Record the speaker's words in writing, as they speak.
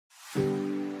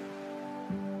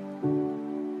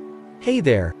Hey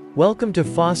there, welcome to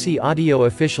Fosi Audio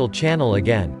official channel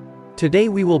again. Today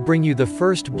we will bring you the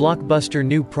first blockbuster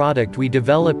new product we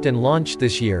developed and launched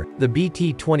this year, the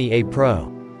BT20A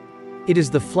Pro. It is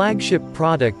the flagship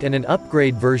product and an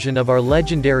upgrade version of our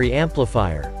legendary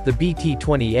amplifier, the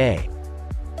BT20A.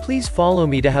 Please follow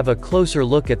me to have a closer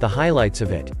look at the highlights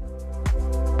of it.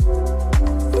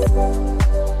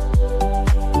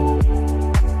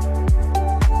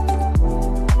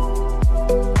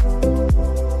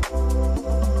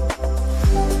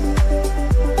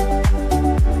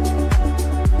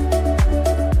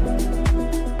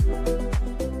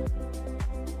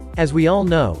 As we all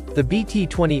know, the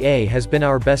BT20A has been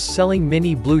our best-selling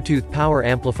mini Bluetooth power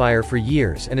amplifier for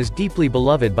years and is deeply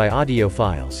beloved by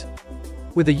audiophiles.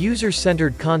 With a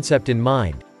user-centered concept in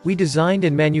mind, we designed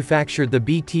and manufactured the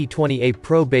BT20A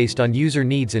Pro based on user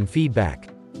needs and feedback.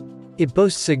 It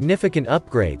boasts significant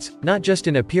upgrades, not just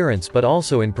in appearance but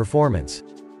also in performance.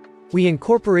 We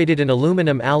incorporated an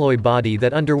aluminum alloy body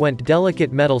that underwent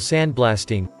delicate metal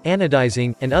sandblasting,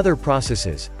 anodizing, and other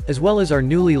processes, as well as our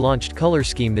newly launched color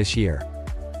scheme this year.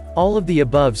 All of the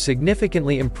above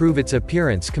significantly improve its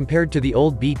appearance compared to the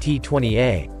old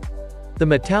BT20A. The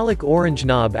metallic orange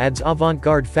knob adds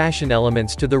avant-garde fashion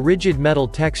elements to the rigid metal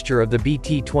texture of the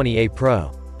BT20A Pro.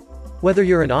 Whether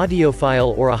you're an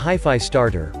audiophile or a hi-fi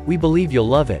starter, we believe you'll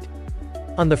love it.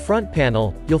 On the front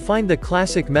panel, you'll find the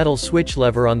classic metal switch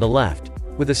lever on the left,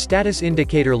 with a status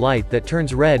indicator light that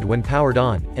turns red when powered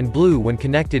on, and blue when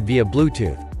connected via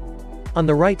Bluetooth. On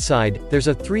the right side, there's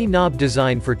a 3-knob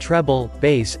design for treble,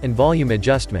 bass, and volume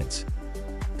adjustments.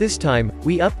 This time,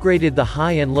 we upgraded the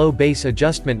high and low bass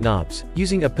adjustment knobs,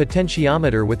 using a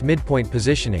potentiometer with midpoint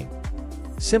positioning.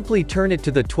 Simply turn it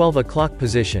to the 12 o'clock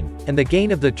position, and the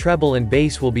gain of the treble and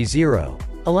bass will be 0,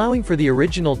 allowing for the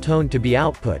original tone to be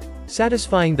output,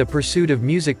 satisfying the pursuit of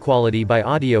music quality by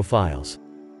audiophiles.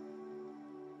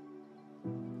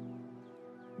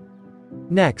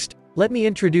 Next, let me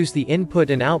introduce the input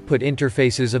and output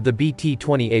interfaces of the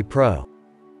BT20A Pro.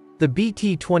 The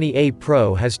BT20A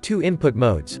Pro has 2 input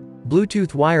modes,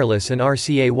 Bluetooth wireless and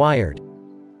RCA wired.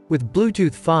 With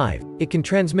Bluetooth 5, it can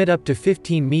transmit up to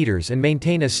 15 meters and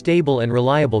maintain a stable and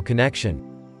reliable connection.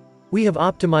 We have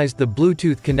optimized the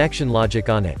Bluetooth connection logic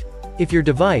on it. If your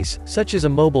device, such as a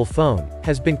mobile phone,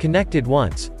 has been connected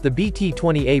once, the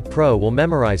BT20A Pro will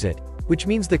memorize it, which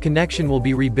means the connection will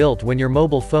be rebuilt when your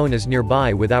mobile phone is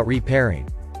nearby without repairing.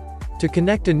 To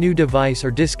connect a new device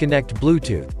or disconnect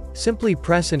Bluetooth, simply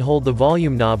press and hold the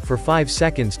volume knob for 5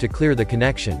 seconds to clear the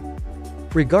connection.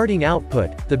 Regarding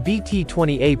output, the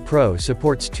BT20A Pro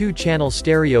supports 2-channel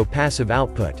stereo passive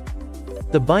output.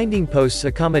 The binding posts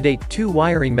accommodate 2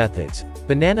 wiring methods,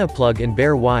 banana plug and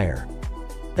bare wire.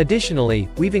 Additionally,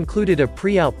 we've included a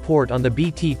pre-out port on the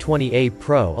BT20A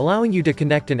Pro allowing you to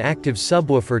connect an active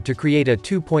subwoofer to create a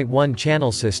 2.1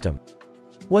 channel system.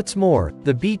 What's more,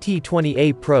 the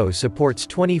BT20A Pro supports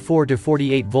 24 to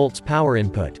 48 volts power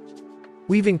input.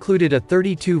 We've included a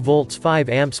 32 volts 5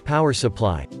 amps power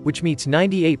supply, which meets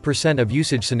 98% of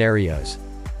usage scenarios.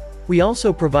 We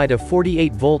also provide a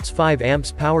 48 volts 5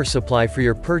 amps power supply for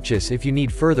your purchase if you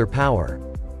need further power.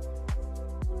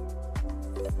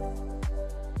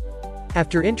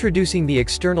 After introducing the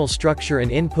external structure and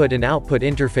input and output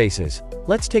interfaces,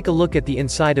 let's take a look at the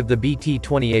inside of the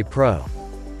BT20A Pro.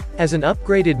 As an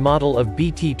upgraded model of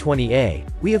BT20A,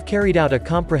 we have carried out a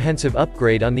comprehensive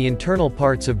upgrade on the internal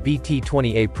parts of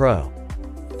BT20A Pro.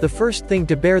 The first thing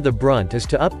to bear the brunt is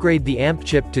to upgrade the amp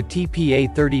chip to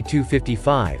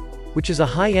TPA3255, which is a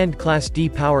high-end Class D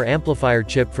power amplifier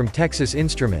chip from Texas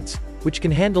Instruments, which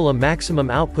can handle a maximum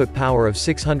output power of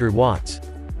 600 watts.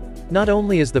 Not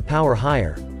only is the power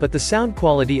higher, but the sound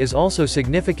quality is also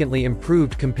significantly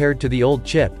improved compared to the old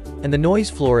chip, and the noise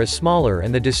floor is smaller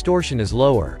and the distortion is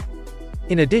lower.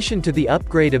 In addition to the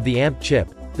upgrade of the amp chip,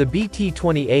 the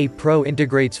BT20A Pro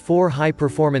integrates 4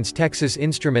 high-performance Texas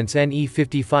Instruments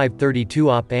NE5532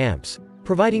 op amps,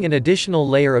 providing an additional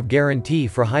layer of guarantee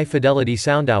for high-fidelity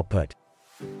sound output.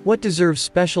 What deserves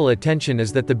special attention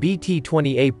is that the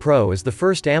BT20A Pro is the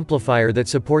first amplifier that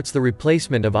supports the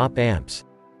replacement of op amps.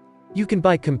 You can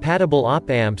buy compatible op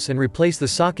amps and replace the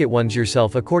socket ones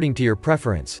yourself according to your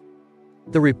preference.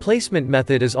 The replacement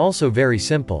method is also very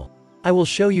simple. I will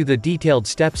show you the detailed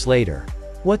steps later.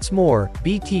 What's more,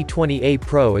 BT20A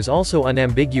Pro is also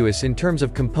unambiguous in terms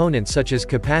of components such as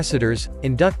capacitors,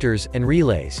 inductors, and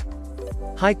relays.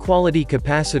 High-quality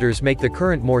capacitors make the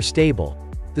current more stable.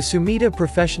 The Sumida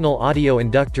professional audio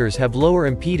inductors have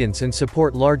lower impedance and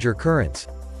support larger currents.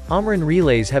 Omron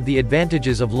relays have the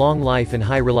advantages of long life and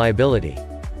high reliability.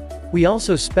 We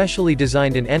also specially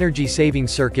designed an energy-saving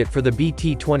circuit for the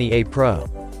BT20A Pro.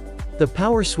 The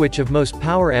power switch of most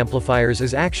power amplifiers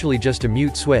is actually just a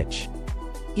mute switch.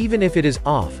 Even if it is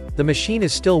off, the machine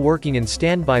is still working in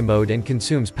standby mode and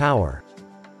consumes power.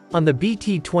 On the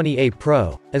BT20A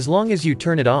Pro, as long as you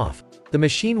turn it off, the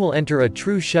machine will enter a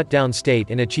true shutdown state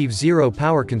and achieve zero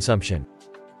power consumption.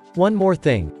 One more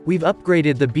thing, we've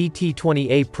upgraded the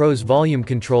BT20A Pro's volume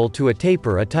control to a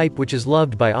taper, a type which is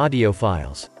loved by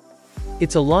audiophiles.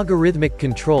 It's a logarithmic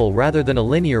control rather than a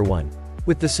linear one.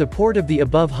 With the support of the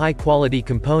above high-quality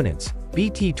components,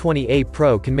 BT20A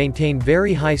Pro can maintain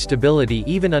very high stability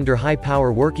even under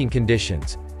high-power working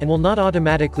conditions, and will not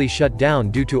automatically shut down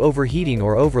due to overheating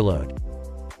or overload.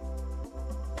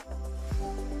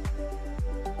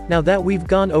 Now that we've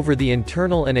gone over the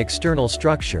internal and external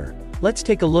structure, let's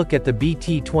take a look at the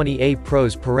BT20A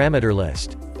Pro's parameter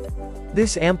list.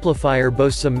 This amplifier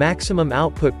boasts a maximum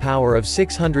output power of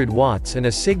 600 watts and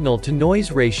a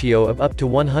signal-to-noise ratio of up to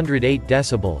 108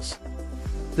 decibels.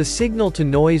 The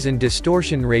signal-to-noise and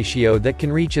distortion ratio that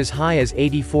can reach as high as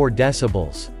 84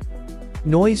 decibels.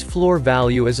 Noise floor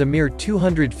value is a mere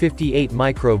 258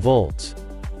 microvolts.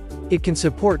 It can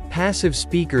support passive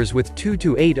speakers with 2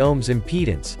 to 8 ohms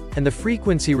impedance, and the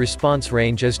frequency response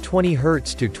range is 20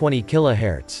 Hz to 20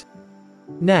 kHz.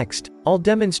 Next, I'll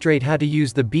demonstrate how to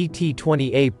use the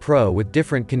BT20A Pro with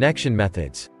different connection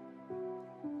methods.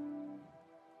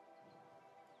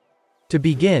 To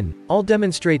begin, I'll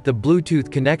demonstrate the Bluetooth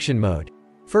connection mode.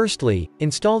 Firstly,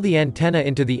 install the antenna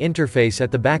into the interface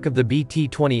at the back of the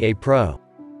BT20A Pro.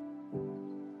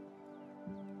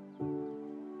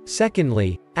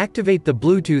 Secondly, activate the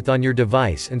Bluetooth on your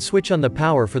device and switch on the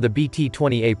power for the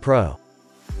BT20A Pro.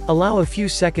 Allow a few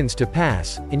seconds to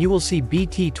pass, and you will see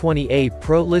BT20A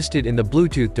Pro listed in the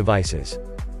Bluetooth devices.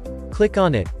 Click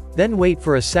on it, then wait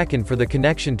for a second for the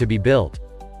connection to be built.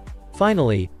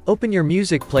 Finally, open your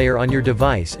music player on your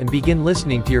device and begin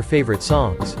listening to your favorite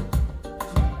songs.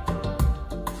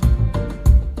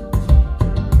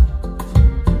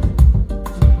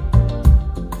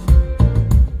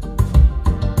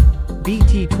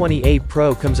 BT20A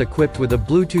Pro comes equipped with a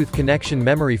Bluetooth connection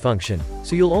memory function,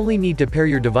 so you'll only need to pair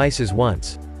your devices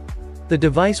once. The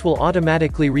device will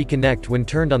automatically reconnect when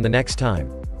turned on the next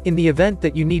time. In the event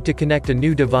that you need to connect a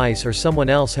new device or someone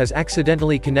else has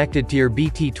accidentally connected to your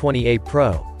BT20A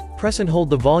Pro, press and hold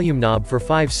the volume knob for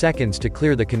 5 seconds to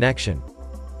clear the connection.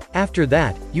 After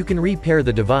that, you can repair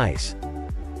the device.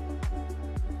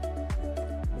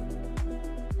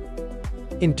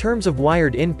 In terms of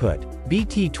wired input,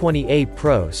 BT20A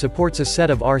Pro supports a set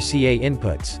of RCA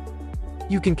inputs.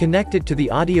 You can connect it to the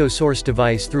audio source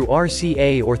device through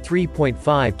RCA or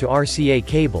 3.5 to RCA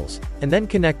cables, and then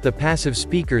connect the passive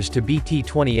speakers to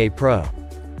BT20A Pro.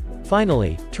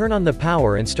 Finally, turn on the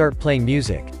power and start playing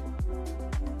music.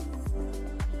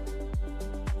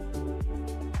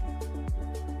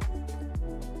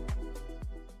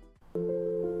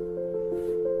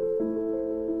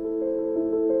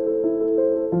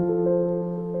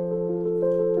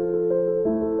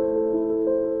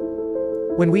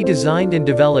 When we designed and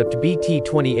developed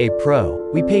BT20A Pro,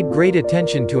 we paid great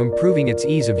attention to improving its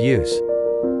ease of use.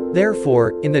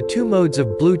 Therefore, in the two modes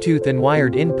of Bluetooth and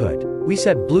wired input, we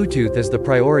set Bluetooth as the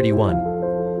priority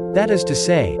one. That is to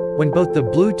say, when both the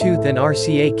Bluetooth and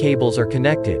RCA cables are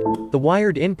connected, the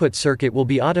wired input circuit will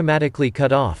be automatically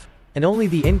cut off, and only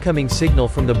the incoming signal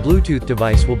from the Bluetooth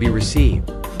device will be received.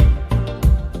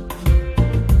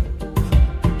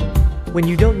 When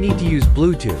you don't need to use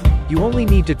Bluetooth, you only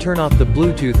need to turn off the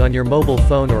Bluetooth on your mobile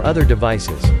phone or other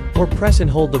devices, or press and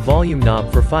hold the volume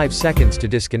knob for 5 seconds to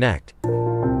disconnect.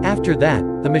 After that,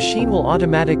 the machine will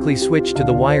automatically switch to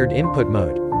the wired input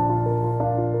mode.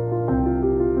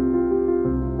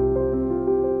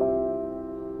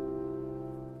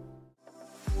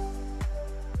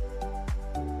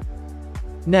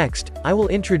 Next, I will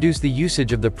introduce the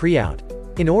usage of the preout.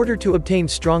 In order to obtain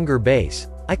stronger bass,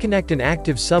 I connect an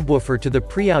active subwoofer to the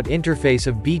preout interface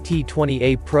of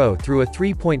BT20A Pro through a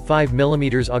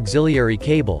 3.5mm auxiliary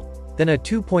cable, then a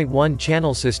 2.1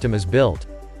 channel system is built.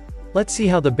 Let's see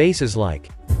how the bass is like.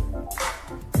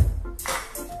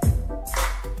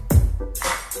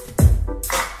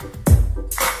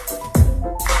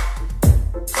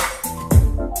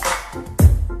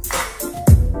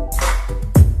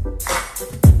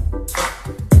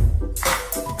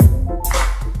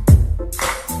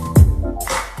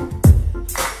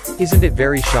 Isn't it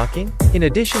very shocking? In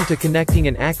addition to connecting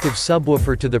an active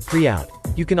subwoofer to the preout,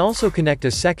 you can also connect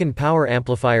a second power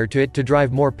amplifier to it to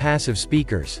drive more passive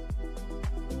speakers.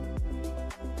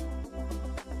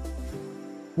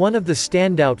 One of the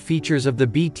standout features of the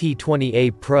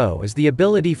BT20A Pro is the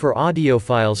ability for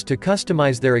audiophiles to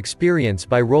customize their experience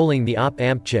by rolling the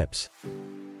op-amp chips.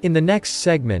 In the next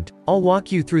segment, I'll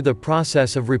walk you through the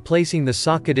process of replacing the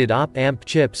socketed op-amp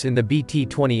chips in the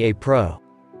BT20A Pro.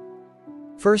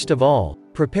 First of all,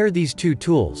 prepare these two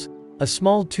tools: a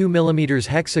small 2mm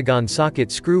hexagon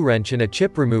socket screw wrench and a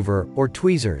chip remover, or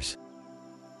tweezers.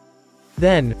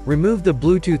 Then, remove the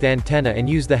Bluetooth antenna and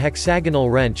use the hexagonal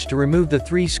wrench to remove the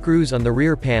 3 screws on the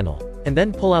rear panel, and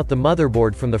then pull out the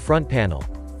motherboard from the front panel.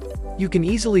 You can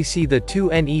easily see the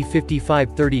two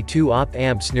NE5532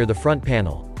 op-amps near the front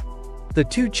panel. The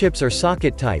two chips are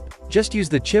socket type, just use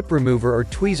the chip remover or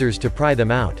tweezers to pry them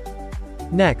out.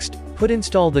 Next,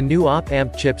 install the new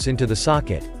op-amp chips into the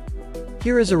socket.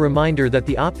 Here is a reminder that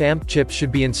the op-amp chips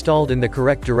should be installed in the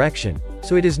correct direction,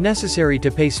 so it is necessary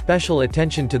to pay special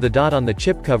attention to the dot on the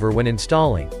chip cover when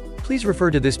installing. Please refer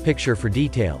to this picture for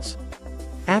details.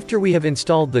 After we have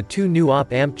installed the two new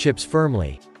op-amp chips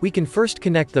firmly, we can first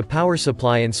connect the power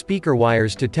supply and speaker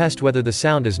wires to test whether the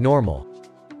sound is normal.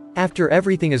 After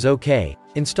everything is okay,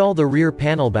 install the rear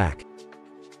panel back.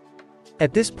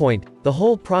 At this point, the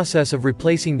whole process of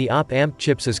replacing the op-amp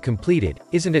chips is completed.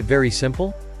 Isn't it very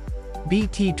simple?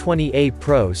 BT20A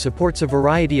Pro supports a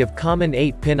variety of common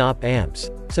 8-pin op-amps,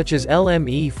 such as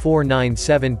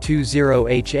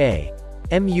LME49720HA,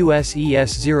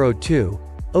 MUSES02,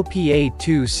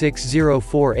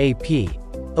 OPA2604AP,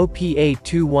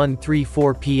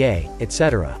 OPA2134PA,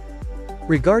 etc.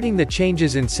 Regarding the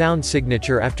changes in sound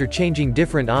signature after changing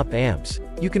different op-amps,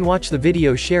 you can watch the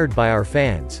video shared by our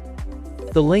fans.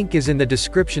 The link is in the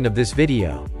description of this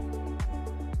video.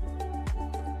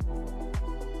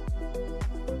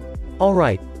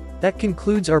 Alright, that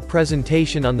concludes our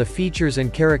presentation on the features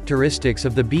and characteristics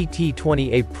of the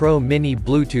BT20A Pro Mini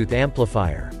Bluetooth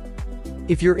amplifier.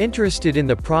 If you're interested in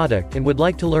the product and would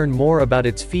like to learn more about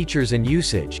its features and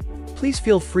usage, please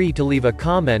feel free to leave a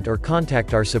comment or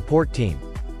contact our support team.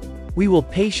 We will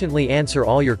patiently answer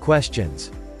all your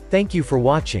questions. Thank you for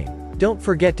watching. Don't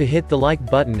forget to hit the like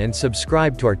button and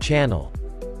subscribe to our channel.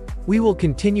 We will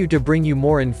continue to bring you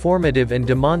more informative and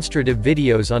demonstrative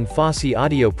videos on Fosi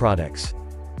Audio products.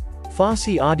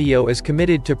 Fosi Audio is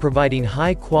committed to providing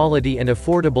high-quality and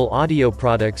affordable audio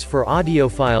products for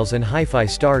audiophiles and hi-fi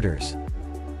starters.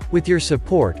 With your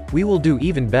support, we will do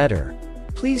even better.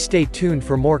 Please stay tuned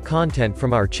for more content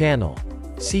from our channel.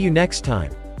 See you next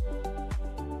time.